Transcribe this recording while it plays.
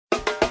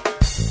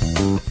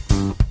Hi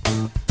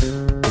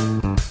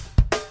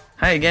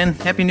again,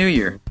 Happy New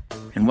Year,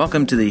 and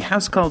welcome to the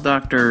House Call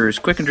Doctor's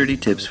Quick and Dirty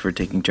Tips for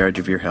Taking Charge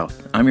of Your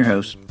Health. I'm your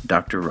host,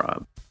 Dr.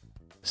 Rob.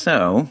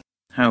 So,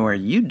 how are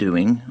you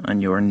doing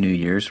on your New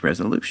Year's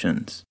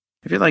resolutions?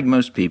 If you're like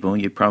most people,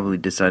 you probably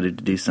decided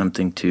to do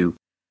something to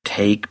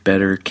take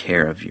better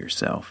care of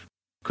yourself.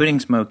 Quitting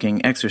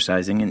smoking,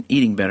 exercising, and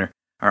eating better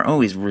are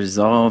always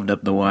resolved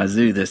up the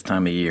wazoo this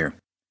time of year.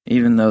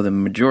 Even though the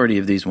majority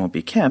of these won't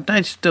be kept,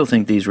 I still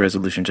think these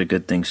resolutions are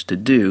good things to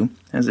do,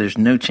 as there's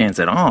no chance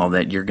at all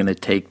that you're going to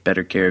take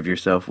better care of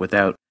yourself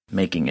without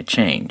making a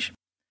change.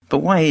 But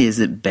why is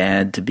it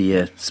bad to be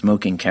a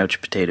smoking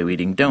couch potato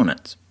eating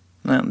donuts?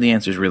 Well, the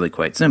answer is really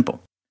quite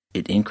simple.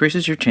 It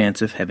increases your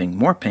chance of having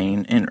more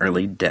pain and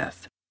early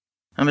death.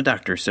 I'm a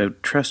doctor, so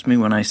trust me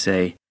when I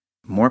say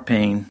more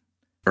pain,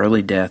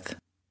 early death,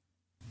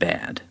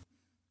 bad.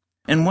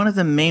 And one of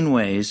the main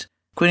ways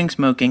quitting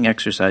smoking,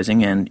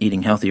 exercising, and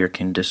eating healthier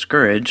can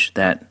discourage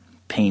that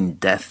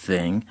pain-death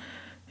thing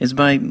is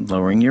by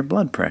lowering your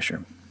blood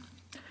pressure.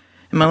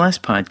 In my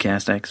last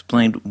podcast, I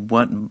explained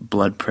what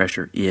blood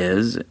pressure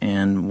is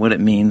and what it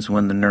means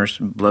when the nurse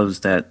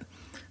blows that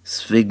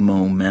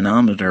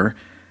sphygmomanometer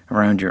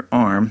around your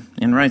arm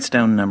and writes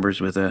down numbers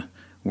with a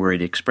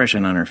worried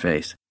expression on her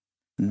face.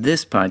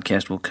 This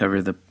podcast will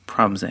cover the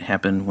problems that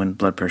happen when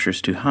blood pressure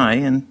is too high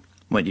and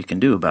what you can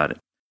do about it.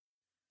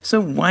 So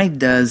why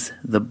does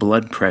the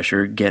blood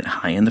pressure get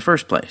high in the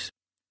first place?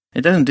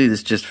 It doesn't do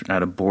this just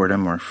out of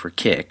boredom or for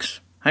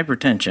kicks.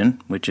 Hypertension,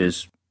 which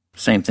is the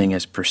same thing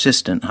as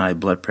persistent high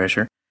blood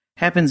pressure,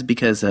 happens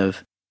because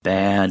of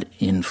bad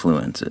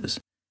influences.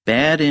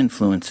 Bad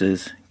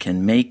influences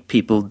can make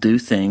people do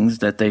things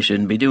that they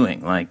shouldn't be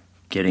doing, like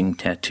getting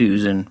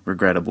tattoos in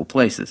regrettable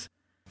places.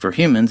 For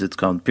humans, it's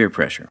called peer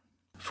pressure.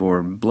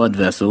 For blood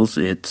vessels,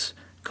 it's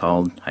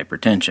called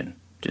hypertension,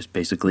 just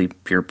basically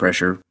peer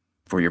pressure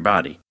for your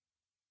body.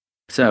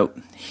 So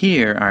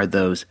here are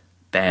those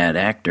bad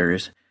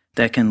actors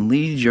that can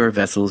lead your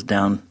vessels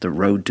down the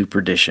road to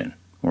perdition,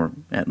 or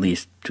at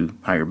least to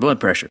higher blood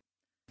pressure.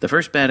 The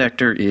first bad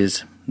actor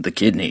is the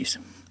kidneys.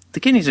 The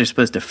kidneys are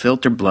supposed to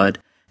filter blood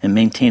and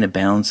maintain a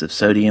balance of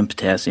sodium,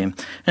 potassium,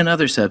 and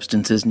other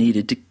substances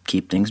needed to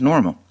keep things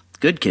normal.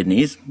 Good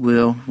kidneys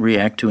will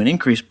react to an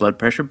increased blood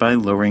pressure by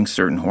lowering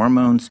certain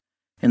hormones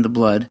in the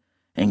blood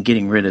and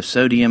getting rid of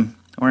sodium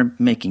or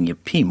making you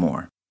pee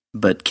more.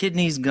 But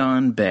kidneys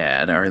gone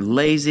bad are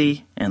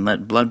lazy and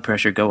let blood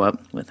pressure go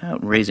up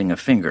without raising a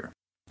finger,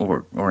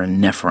 or a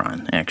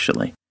nephron,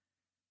 actually.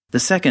 The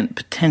second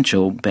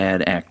potential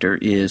bad actor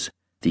is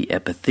the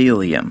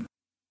epithelium.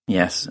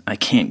 Yes, I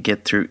can't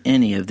get through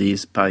any of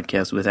these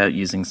podcasts without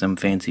using some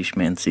fancy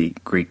schmancy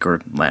Greek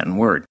or Latin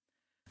word.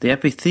 The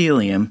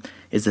epithelium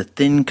is a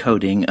thin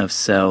coating of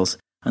cells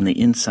on the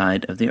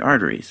inside of the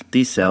arteries.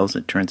 These cells,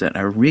 it turns out,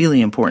 are really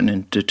important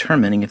in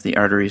determining if the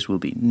arteries will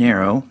be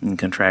narrow and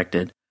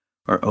contracted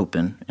or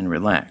open and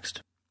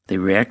relaxed. They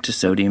react to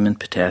sodium and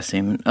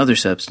potassium and other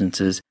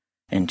substances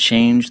and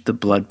change the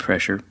blood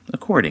pressure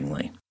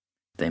accordingly.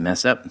 They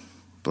mess up,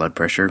 blood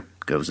pressure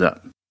goes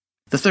up.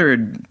 The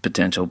third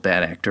potential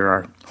bad actor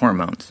are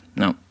hormones.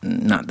 No,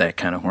 not that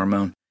kind of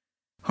hormone.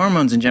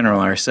 Hormones in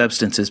general are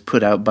substances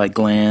put out by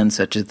glands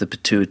such as the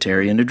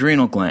pituitary and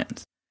adrenal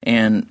glands.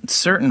 And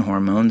certain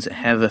hormones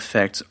have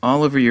effects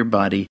all over your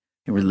body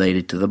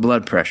related to the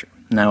blood pressure.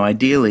 Now,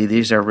 ideally,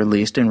 these are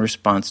released in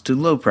response to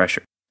low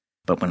pressure.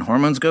 But when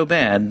hormones go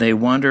bad, they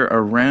wander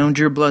around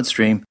your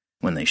bloodstream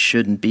when they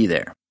shouldn't be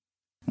there,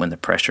 when the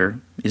pressure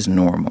is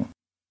normal.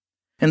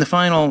 And the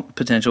final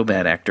potential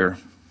bad actor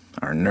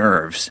are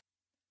nerves.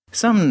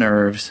 Some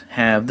nerves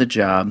have the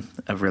job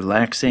of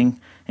relaxing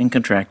and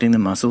contracting the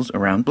muscles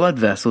around blood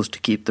vessels to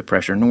keep the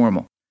pressure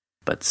normal.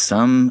 But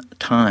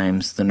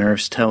sometimes the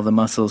nerves tell the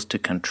muscles to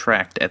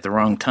contract at the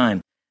wrong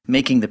time,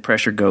 making the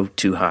pressure go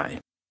too high.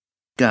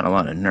 Got a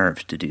lot of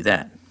nerves to do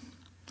that.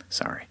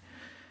 Sorry.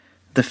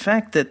 The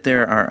fact that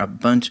there are a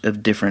bunch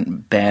of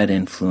different bad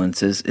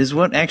influences is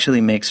what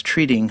actually makes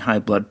treating high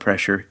blood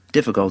pressure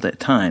difficult at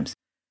times.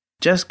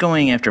 Just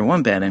going after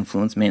one bad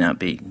influence may not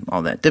be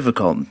all that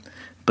difficult,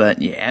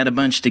 but you add a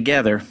bunch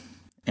together,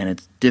 and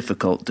it's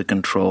difficult to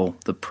control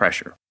the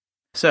pressure.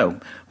 So,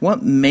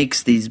 what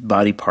makes these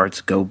body parts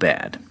go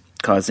bad,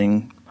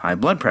 causing high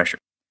blood pressure?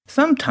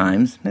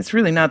 Sometimes it's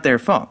really not their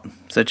fault,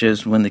 such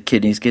as when the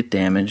kidneys get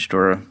damaged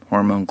or a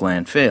hormone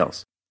gland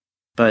fails.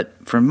 But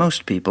for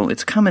most people,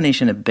 it's a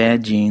combination of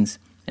bad genes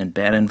and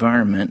bad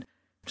environment,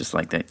 just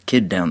like that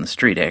kid down the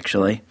street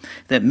actually,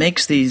 that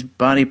makes these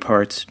body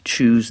parts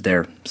choose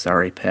their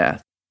sorry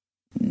path.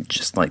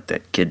 Just like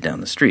that kid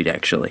down the street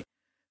actually.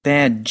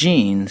 Bad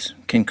genes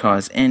can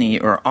cause any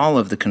or all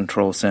of the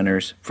control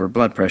centers for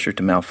blood pressure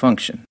to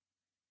malfunction.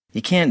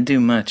 You can't do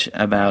much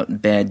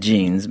about bad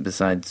genes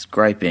besides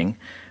griping,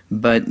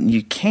 but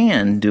you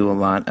can do a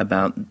lot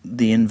about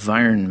the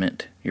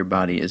environment your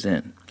body is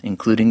in,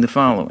 including the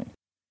following.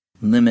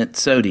 Limit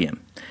sodium.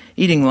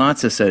 Eating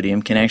lots of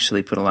sodium can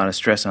actually put a lot of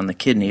stress on the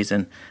kidneys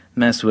and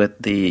mess with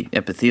the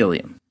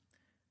epithelium.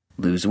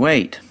 Lose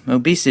weight.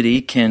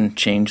 Obesity can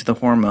change the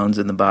hormones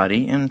in the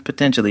body and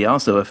potentially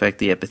also affect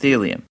the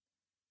epithelium.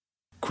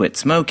 Quit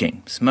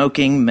smoking.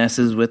 Smoking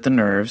messes with the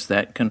nerves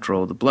that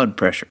control the blood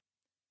pressure.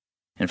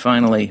 And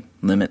finally,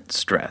 limit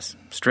stress.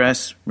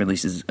 Stress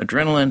releases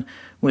adrenaline,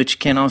 which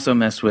can also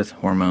mess with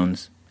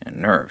hormones and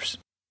nerves.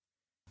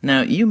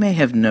 Now, you may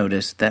have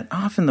noticed that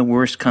often the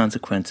worst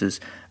consequences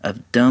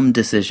of dumb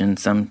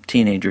decisions some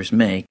teenagers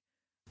make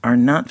are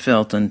not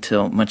felt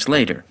until much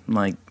later,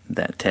 like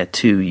that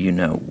tattoo you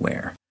know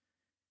where.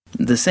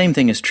 The same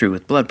thing is true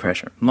with blood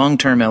pressure.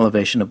 Long-term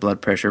elevation of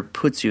blood pressure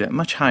puts you at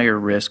much higher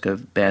risk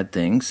of bad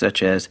things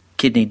such as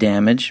kidney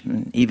damage,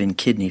 even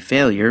kidney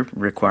failure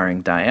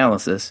requiring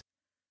dialysis,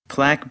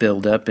 plaque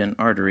buildup in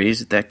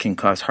arteries that can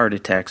cause heart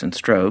attacks and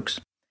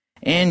strokes,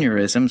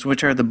 aneurysms,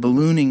 which are the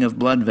ballooning of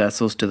blood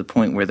vessels to the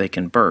point where they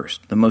can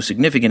burst. The most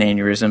significant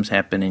aneurysms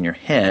happen in your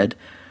head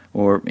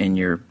or in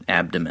your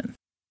abdomen.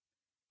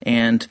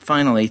 And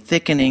finally,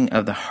 thickening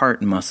of the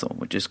heart muscle,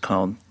 which is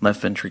called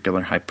left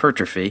ventricular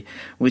hypertrophy,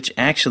 which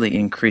actually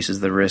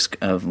increases the risk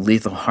of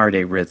lethal heart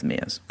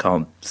arrhythmias,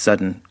 called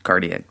sudden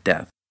cardiac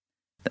death.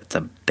 That's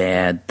a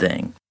bad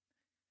thing.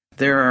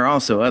 There are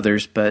also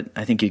others, but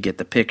I think you get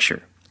the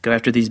picture. Go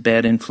after these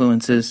bad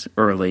influences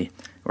early,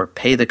 or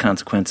pay the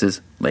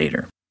consequences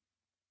later.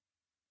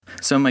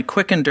 So my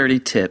quick and dirty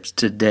tips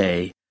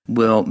today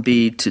will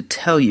be to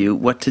tell you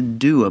what to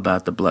do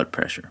about the blood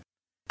pressure.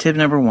 Tip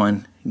number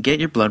 1, get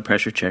your blood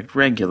pressure checked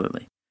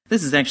regularly.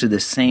 This is actually the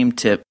same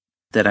tip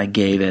that I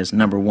gave as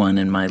number 1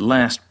 in my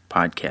last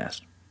podcast,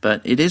 but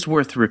it is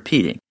worth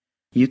repeating.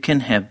 You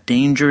can have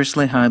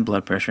dangerously high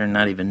blood pressure and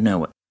not even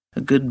know it.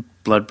 A good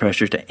blood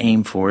pressure to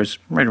aim for is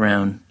right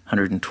around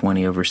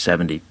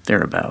 120/70,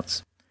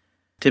 thereabouts.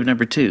 Tip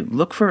number 2,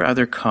 look for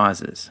other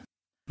causes.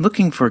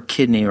 Looking for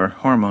kidney or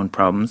hormone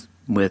problems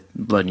with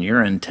blood and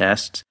urine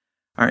tests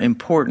are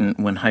important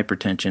when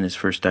hypertension is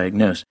first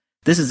diagnosed.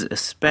 This is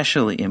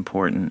especially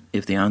important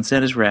if the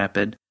onset is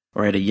rapid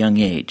or at a young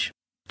age.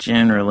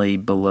 Generally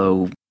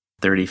below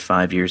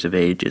 35 years of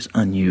age is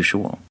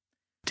unusual.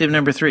 Tip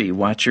number 3,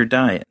 watch your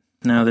diet.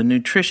 Now, the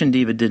nutrition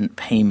diva didn't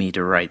pay me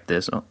to write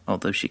this,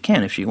 although she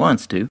can if she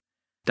wants to.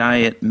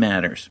 Diet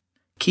matters.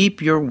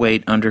 Keep your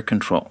weight under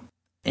control.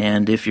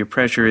 And if your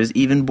pressure is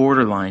even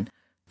borderline,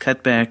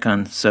 cut back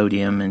on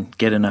sodium and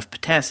get enough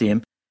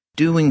potassium.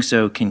 Doing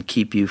so can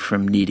keep you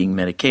from needing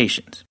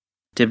medications.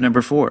 Tip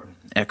number 4,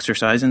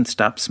 exercise and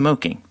stop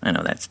smoking. I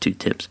know that's 2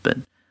 tips, but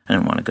I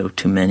don't want to go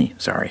too many,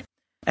 sorry.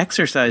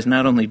 Exercise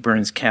not only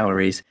burns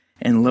calories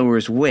and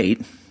lowers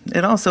weight,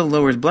 it also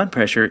lowers blood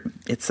pressure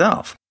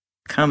itself.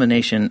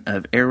 Combination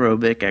of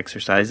aerobic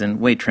exercise and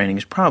weight training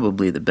is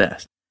probably the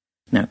best.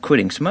 Now,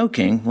 quitting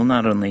smoking will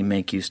not only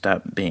make you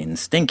stop being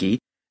stinky,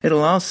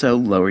 it'll also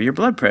lower your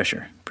blood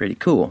pressure. Pretty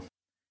cool.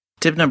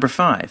 Tip number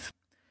 5,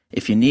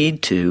 if you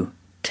need to,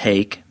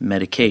 take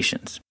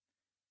medications.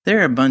 There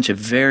are a bunch of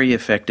very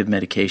effective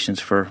medications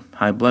for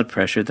high blood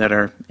pressure that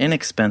are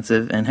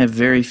inexpensive and have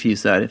very few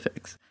side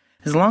effects.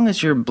 As long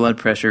as your blood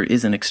pressure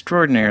isn't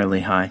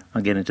extraordinarily high,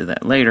 I'll get into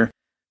that later,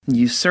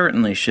 you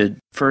certainly should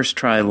first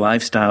try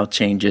lifestyle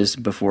changes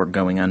before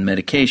going on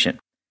medication.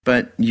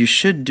 But you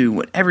should do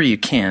whatever you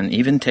can,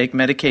 even take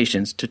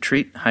medications, to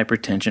treat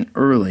hypertension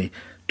early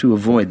to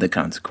avoid the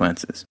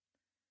consequences.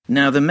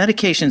 Now, the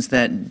medications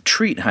that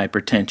treat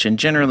hypertension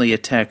generally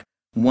attack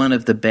one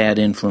of the bad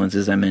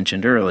influences I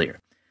mentioned earlier.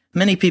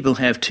 Many people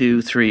have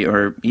 2, 3,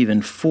 or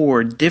even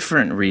 4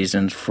 different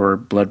reasons for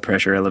blood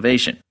pressure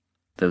elevation.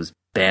 Those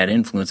bad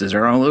influences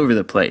are all over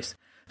the place.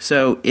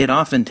 So it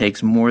often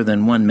takes more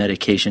than one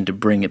medication to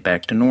bring it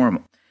back to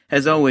normal.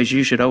 As always,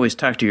 you should always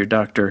talk to your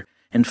doctor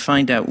and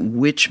find out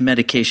which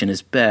medication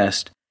is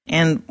best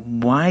and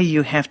why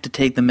you have to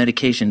take the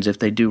medications if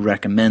they do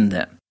recommend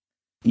them.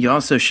 You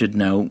also should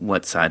know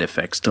what side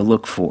effects to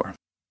look for.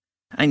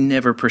 I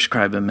never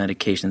prescribe a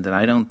medication that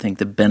I don't think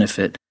the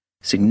benefit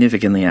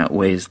significantly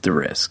outweighs the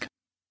risk.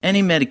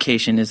 Any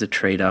medication is a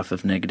trade-off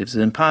of negatives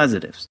and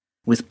positives.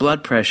 With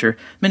blood pressure,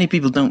 many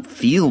people don't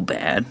feel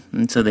bad,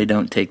 and so they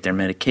don't take their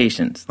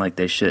medications like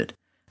they should.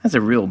 That's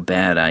a real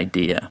bad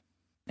idea.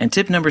 And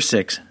tip number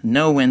 6,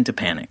 know when to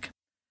panic.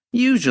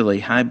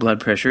 Usually, high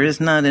blood pressure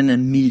is not an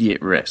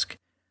immediate risk.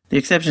 The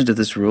exceptions to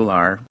this rule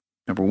are,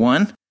 number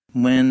 1,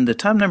 when the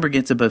top number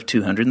gets above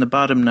 200 and the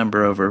bottom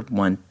number over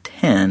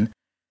 110,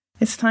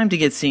 it's time to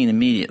get seen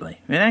immediately.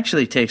 It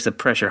actually takes a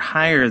pressure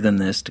higher than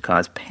this to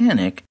cause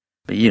panic,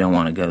 but you don't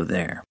want to go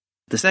there.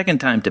 The second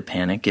time to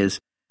panic is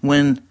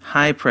when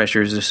high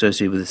pressure is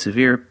associated with a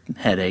severe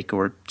headache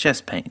or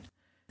chest pain.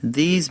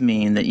 These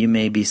mean that you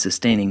may be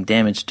sustaining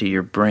damage to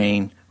your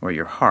brain or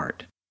your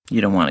heart.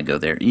 You don't want to go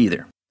there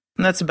either.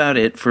 And that's about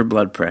it for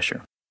blood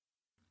pressure.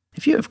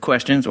 If you have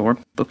questions, or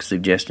book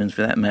suggestions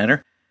for that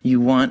matter, you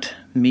want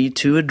me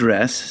to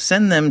address,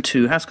 send them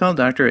to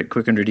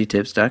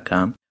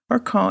housecallsdoctor@quickanddirtytips.com or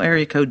call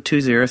area code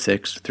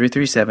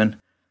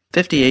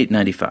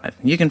 206-337-5895.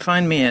 You can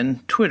find me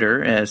on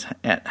Twitter as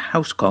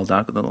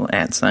 @housecalldoc with a little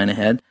 @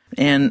 ahead,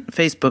 and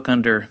Facebook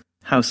under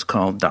House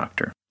Call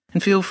Doctor.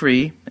 And feel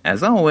free,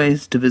 as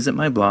always, to visit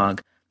my blog,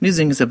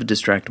 Musings of a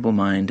Distractible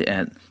Mind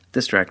at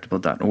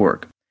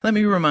distractible.org. Let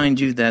me remind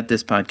you that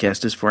this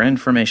podcast is for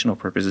informational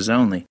purposes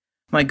only.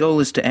 My goal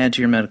is to add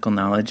to your medical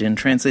knowledge and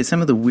translate some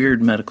of the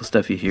weird medical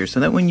stuff you hear so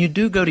that when you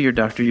do go to your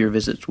doctor, your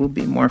visits will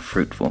be more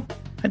fruitful.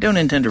 I don't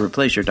intend to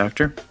replace your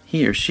doctor.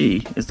 He or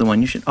she is the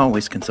one you should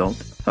always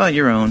consult about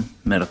your own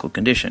medical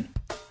condition.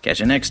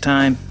 Catch you next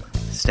time.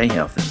 Stay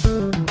healthy.